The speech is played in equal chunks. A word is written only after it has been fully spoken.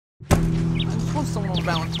on someone on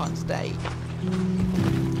Valentine's Day.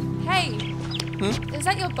 Hey, is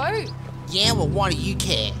that your boat? Yeah, well, why do you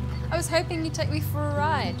care? I was hoping you'd take me for a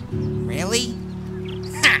ride. Really?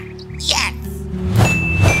 Ha! Yes!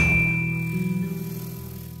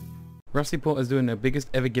 Rusty Port is doing their biggest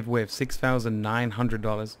ever giveaway of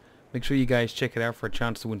 $6,900. Make sure you guys check it out for a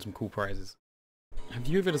chance to win some cool prizes. Have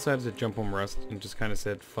you ever decided to jump on Rust and just kind of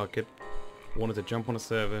said fuck it? Wanted to jump on a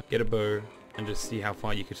server, get a bow, and just see how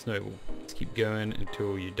far you could snowball. Just keep going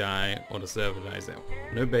until you die or the server dies out.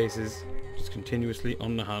 No bases, just continuously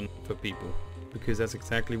on the hunt for people. Because that's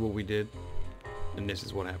exactly what we did, and this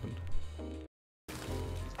is what happened.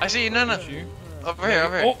 I see you, no. Over here.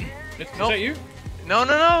 Oh, is that you?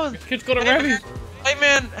 No. This kid's got a rabbit. Hey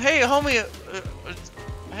man, hey homie,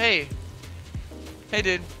 hey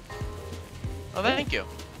dude. Oh, thank you.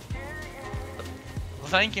 Well,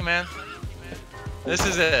 thank you, man. This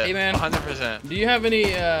is it. Hey man, 100%. Do you have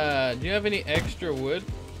any extra wood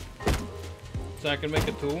so I can make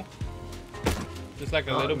a tool? Just like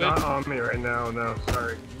a little bit. Not on me right now. No,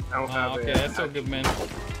 sorry. I don't have okay, that's all good, man.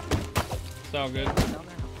 It's all good.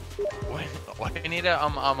 What I need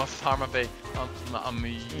I'm a farmer bait. I'm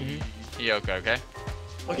EOKA, okay?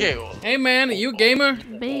 Okay. Hey man, are you a gamer?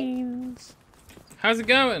 Beans. How's it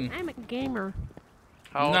going? I'm a gamer.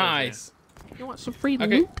 How old Nice. You want some free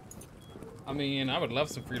Okay. loot? I mean, I would love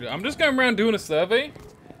some free loot. I'm just going around doing a survey.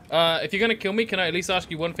 If you're gonna kill me, can I at least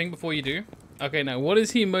ask you one thing before you do? Okay, now, what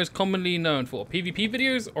is he most commonly known for? PvP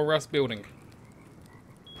videos or Rust building?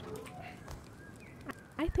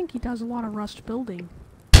 I think he does a lot of Rust building.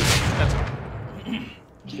 That's all.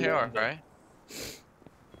 Yeah, right?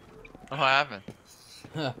 What happened?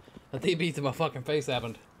 A DB to my fucking face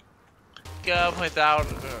happened. Yeah, without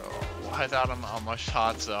my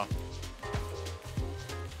shots though.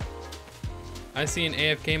 I see an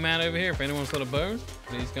AFK man over here. If anyone's got a bow,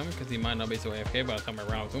 please come, because he might not be so AFK by the time I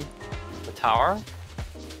round with him. The tower?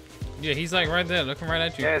 Yeah, he's like right there, looking right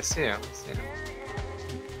at you. Yeah, I see him.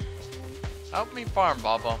 Help me farm,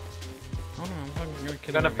 Bobo. Oh no, I'm fucking gonna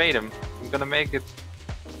kill I'm gonna him. bait him. I'm gonna make it.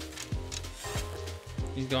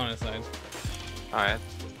 He's gone inside. Alright.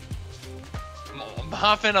 I'm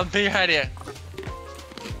hopping on big head here.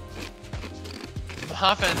 I'm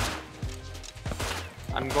hopping.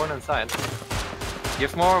 I'm going inside. You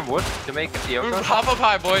have more wood to make the EOKA? Hop up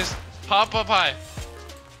high, boys. Hop up high.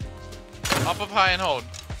 Hop up high and hold.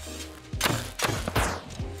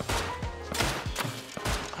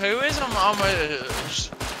 Who is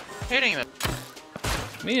hitting them?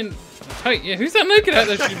 Me and... Hey, yeah, who's that naked out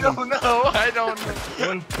there I shooting? don't know. I don't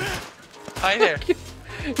know. Hi there.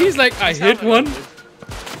 He's like, I hit one.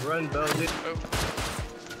 Run, Belgian.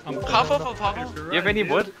 Pop up, pop up. You have any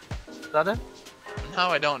wood? Is that it? No,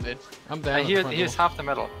 I don't, dude. I'm down. Here's half the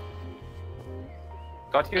metal.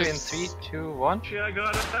 Got you in 3, 2, 1. Yeah, I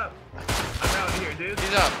got it up. I'm out here, dude.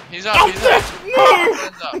 He's up. He's up. Oh, He's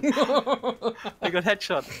up. He's up. I got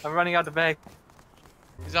headshot. I'm running out the bag.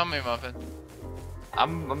 He's on me, Muffin.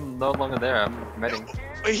 I'm no longer there. I'm medding.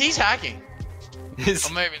 Wait, he's hacking.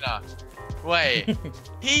 Or maybe not. Wait.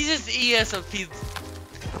 He just ESOP'd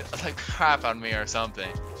the crap on me or something.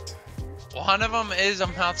 One of them is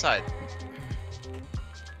outside.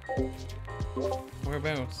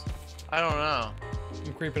 Whereabouts? I don't know.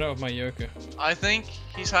 I'm creeping out with my EOKA. I think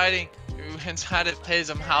he's hiding inside of his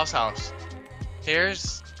house.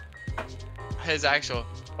 Here's his actual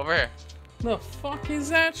over here. The fuck is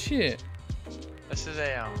that shit? This is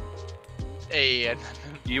a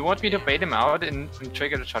You want me to bait him out and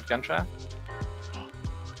trigger the shotgun trap?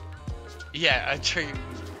 yeah, a trigger.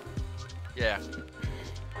 Yeah.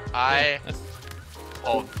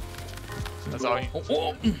 Oh. That's all.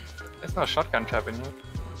 Oh. There's no shotgun trap in here.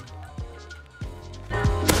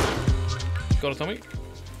 Got it, Tommy.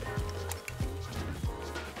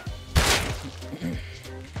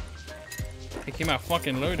 He came out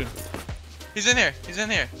fucking loaded. He's in here. He's in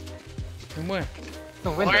here. From where?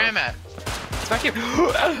 No window. Where am I at? It's back here.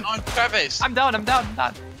 On trap base. I'm down.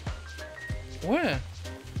 Where?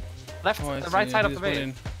 Left, Oh, I the see, right yeah, side he of just the went base.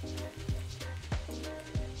 in.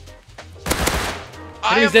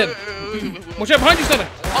 He's dead. Watch out behind you, Stella!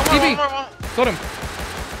 TV! Got him!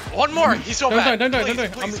 One more! He's so bad! Don't die.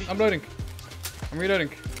 Please. I'm loading. I'm reloading.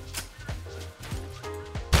 He's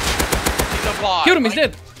a bot. Killed him, he's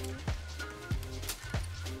dead!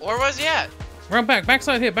 Where was he at? Round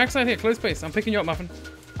backside here, close space. I'm picking you up, Muffin.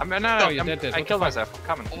 No, you're dead. I What killed the myself. I'm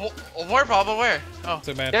coming. Where, Pablo? Where? Oh.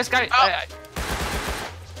 So bad. This guy.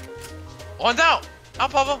 One's out!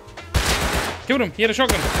 Out, Pablo! Killed him, he had a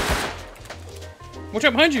shotgun. Watch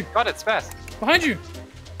out behind you! Got it, fast. Behind you!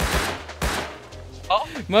 Oh?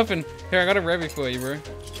 Muffin, here, I got a revy for you, bro.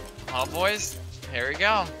 Oh, boys. Here we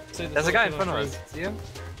go. There's a guy in front of us. See him?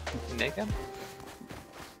 Naked?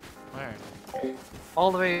 Where?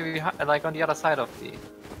 All the way behind, like on the other side of the.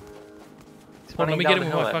 He's Hold on, let me running get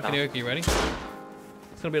him down with the my hill fucking EOKA, ready?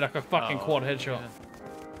 It's gonna be like a fucking quad headshot.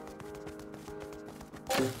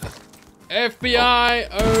 Yeah. FBI,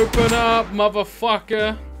 open up,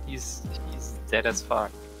 motherfucker! He's dead as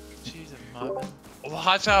fuck. Jesus, mother.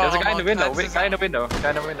 Watch out. There's a guy in the window. Texas. Guy in the window. Guy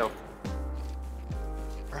in the window.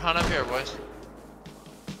 Run up here, boys.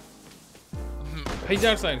 He's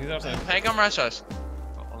outside, he's outside. Make him rush us.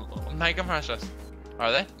 Make him rush us.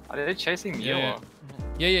 Are they? Are they chasing me? Yeah. Or?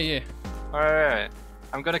 Yeah. Alright.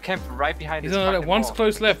 I'm gonna camp right behind He's this on the fucking one's wall.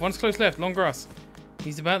 close left, long grass.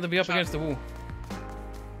 He's about to be up Shot. against the wall.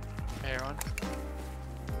 Here, one.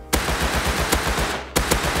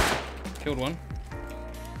 Killed one.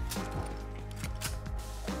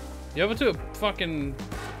 The other two are fucking...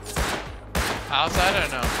 Outside or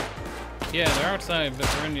no? Yeah, they're outside, but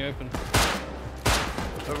they're in the open.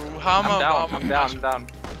 How I'm down.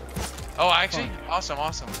 Oh, actually? Awesome.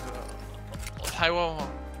 Hi, whoa.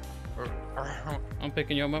 I'm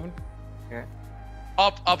picking you up, Muffin. Okay.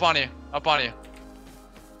 Up on you.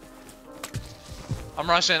 I'm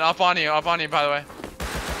rushing. Up on you, by the way.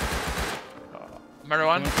 Murder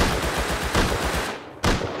one.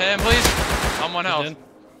 Hit him, please. I'm one health.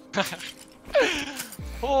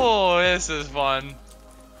 Oh, this is fun.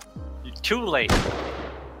 You're too late.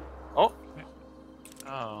 Oh,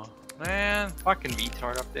 Oh, man. fucking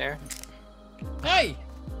retard up there. Hey!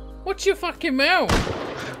 What's your fucking mouth?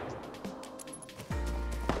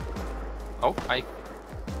 Oh,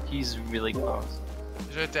 he's really close.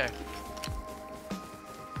 He's right there.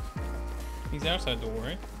 He's outside the door,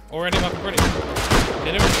 right? Already up and ready.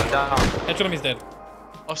 Hit him. Down. Headshot him, he's dead.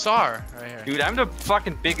 Oh, SAR. Right here. Dude, I'm the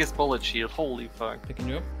fucking biggest bullet shield. Holy fuck. Picking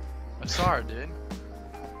you up. A SAR, dude.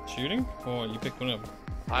 Shooting? Or you picked one up?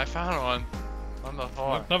 I found one. On the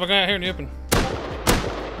floor. Another guy out here in the open.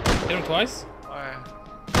 Hit him twice. Alright.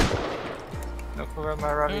 Look where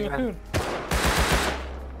my running man.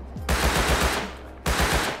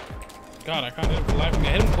 God, I can't hit him for life. I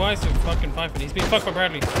hit him twice with fucking piping. He's being fucked by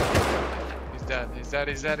Bradley. He's dead.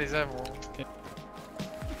 Okay.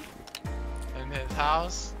 In his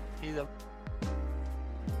house, he's a.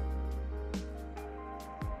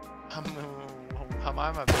 How am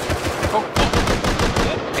I? Oh,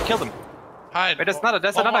 I killed him. Hide. Wait, that's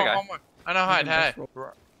another guy. One more. I know, hide.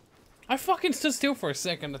 I fucking stood still for a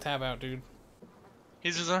second to tab out, dude.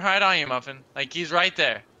 He's just right on you, Muffin. Like, he's right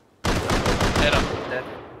there. Hit him. Dead.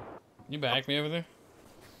 You back me over there?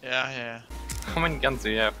 Yeah. How many guns do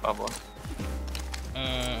you have, Pablo?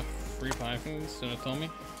 3 pythons, did it tell me?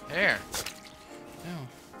 Here. No.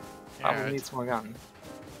 Pablo Here. needs more guns.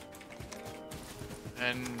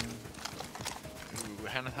 And. Ooh,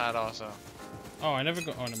 Hannah had also. Oh, I never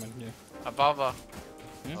got. Oh, never mind. Yeah. Above.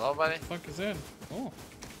 Yeah. Hello, buddy. What the fuck is that? Oh.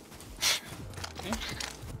 Yeah.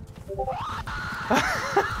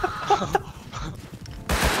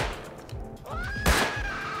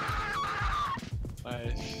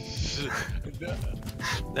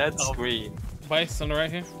 That's green. Vice on the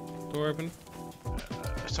right here. Door open.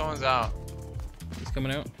 Someone's out. He's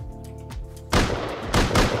coming out.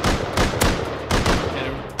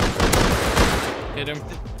 Hit him.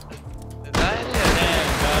 Is that it? Damn,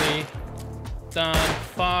 buddy. Done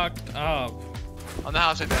fucked up. On the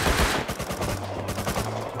house right there.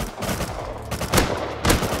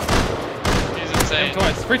 He's Hit insane. him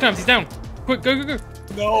twice. 3 times. He's down. Quick, go.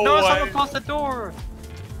 No, No, way. someone closed the door!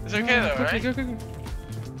 It's okay though, Quickly, right?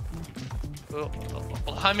 Go.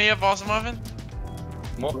 Hand me up, awesome muffin.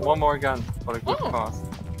 One more gun for the good cause.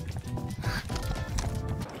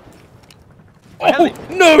 Oh,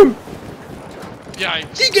 no! Yeah,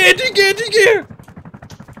 Dig it!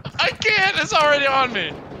 I can't. It's already on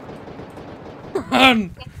me.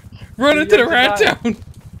 Run! Run into the rat town!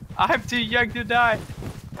 I'm too young to die.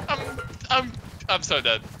 I'm so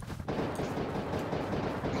dead.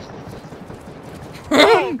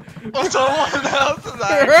 Run! Oh, someone else is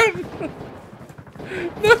there. Run!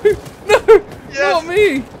 No! Yes. Not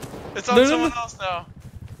me! It's on No. someone else now.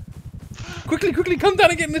 Quickly, come down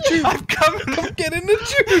and get in the tube! I'm coming. Come get in the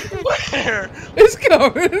tube! Where? It's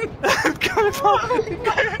coming! I'm coming.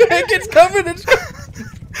 Heck, it's coming! It's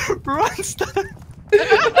coming! Run, stop.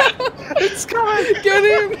 It's coming. Get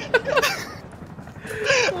him!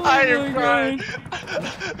 Oh I my am crying.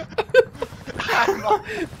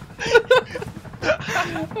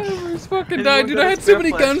 I almost fucking Anyone died, dude. got I a had so spare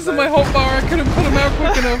many guns in my flashlight? hot bar, I couldn't put them out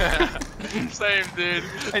quick enough. Same, dude.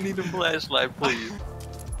 I need a flashlight, please.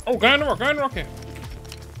 Oh, guy in the rock here.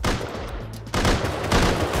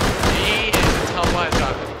 He is a top line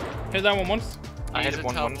shot. Hit that one once. I hit He's it a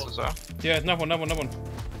once couple. as well. Yeah, another one.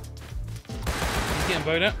 He's getting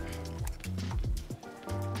bowed out.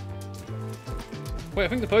 Wait, I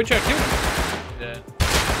think the poacher killed him. Yeah.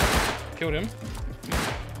 Killed him.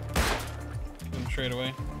 Killed him straight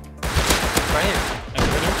away. Right here. And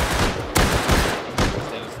rid him. He's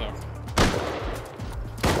dead as fuck.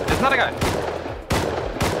 There's another guy.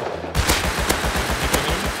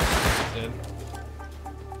 He's dead.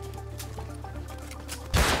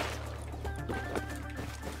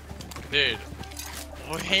 Dude,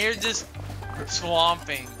 we're just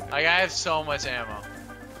swamping. Like, I have so much ammo.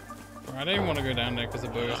 Bro, I don't even want to go down there because the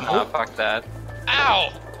bow isn't. Ah, fuck that.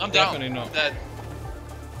 Ow! I'm Definitely down. not.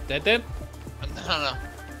 Dead. Dead? No.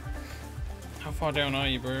 How far down are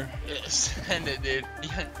you, bro? Send it, dude.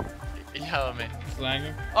 Yell at me. It's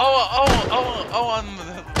lagging. Oh, I'm...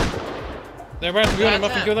 They're about to be on him. I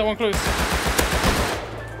That's can it. kill that one close.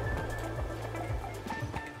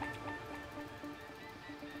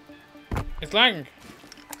 It's lagging.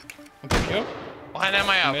 I'm picking you up. Why am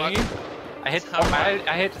I I'm up? hitting you. I hit. Oh, I hit.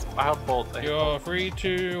 I hit both. I hit You're 3,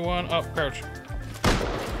 2, 1, up, crouch.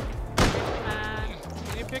 Man,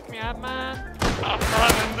 can you pick me up, man? I'm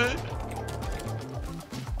running, dude.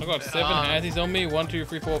 I got 7 hazzies on me. 1, 2,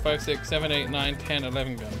 3, 4, 5, 6, 7, 8, 9, 10,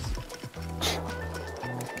 11 guns.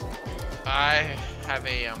 I have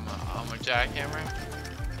a jackhammer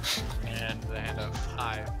and I have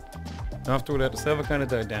 5. After all that, the server kind of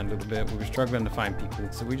died down a little bit. We were struggling to find people,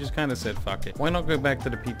 so we just kind of said, fuck it. Why not go back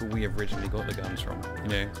to the people we originally got the guns from? You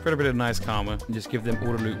know, spread a bit of nice karma and just give them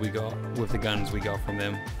all the loot we got with the guns we got from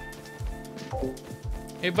them.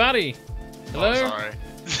 Hey, buddy. Hello? Oh, sorry.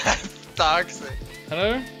 That's toxic.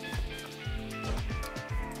 Hello?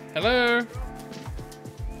 Hello?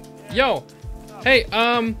 Yo! Hey,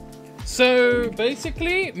 so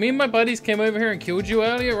basically, me and my buddies came over here and killed you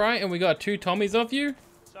earlier, right? And we got 2 Tommies off you.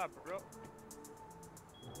 What's up, bro?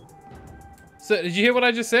 So, did you hear what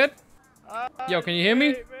I just said? Yo, can you hear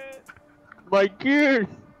me? My gears!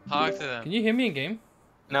 Talk to them. Can you hear me in game?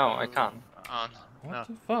 No, I can't. What No.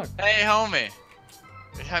 the fuck? Hey, homie.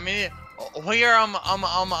 I mean, where I'm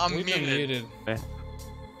We've been muted. muted.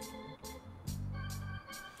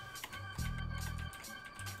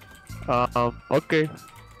 Okay.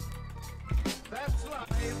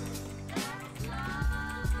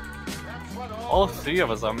 All 3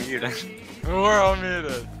 of us are muted. We're all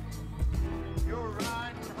muted.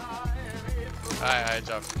 I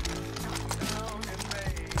jumped.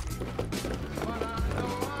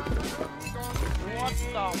 What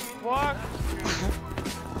the fuck?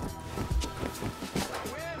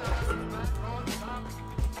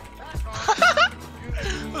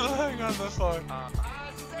 Hang on the phone.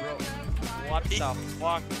 Bro, what the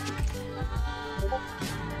fuck?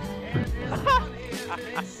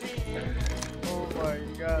 Oh my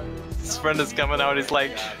god. His friend is coming out. He's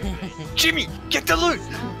like, Jimmy, get the loot.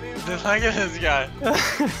 Look at this guy.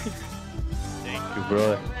 Thank you,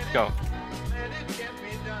 bro. Go.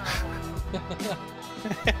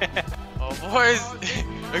 Oh, boys.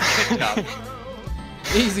 Good job.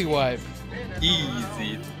 Easy wipe.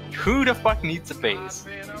 Easy. Who the fuck needs a base?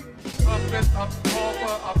 A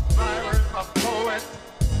pauper, a pirate, a poet,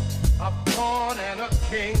 a pawn and a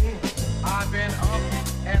king.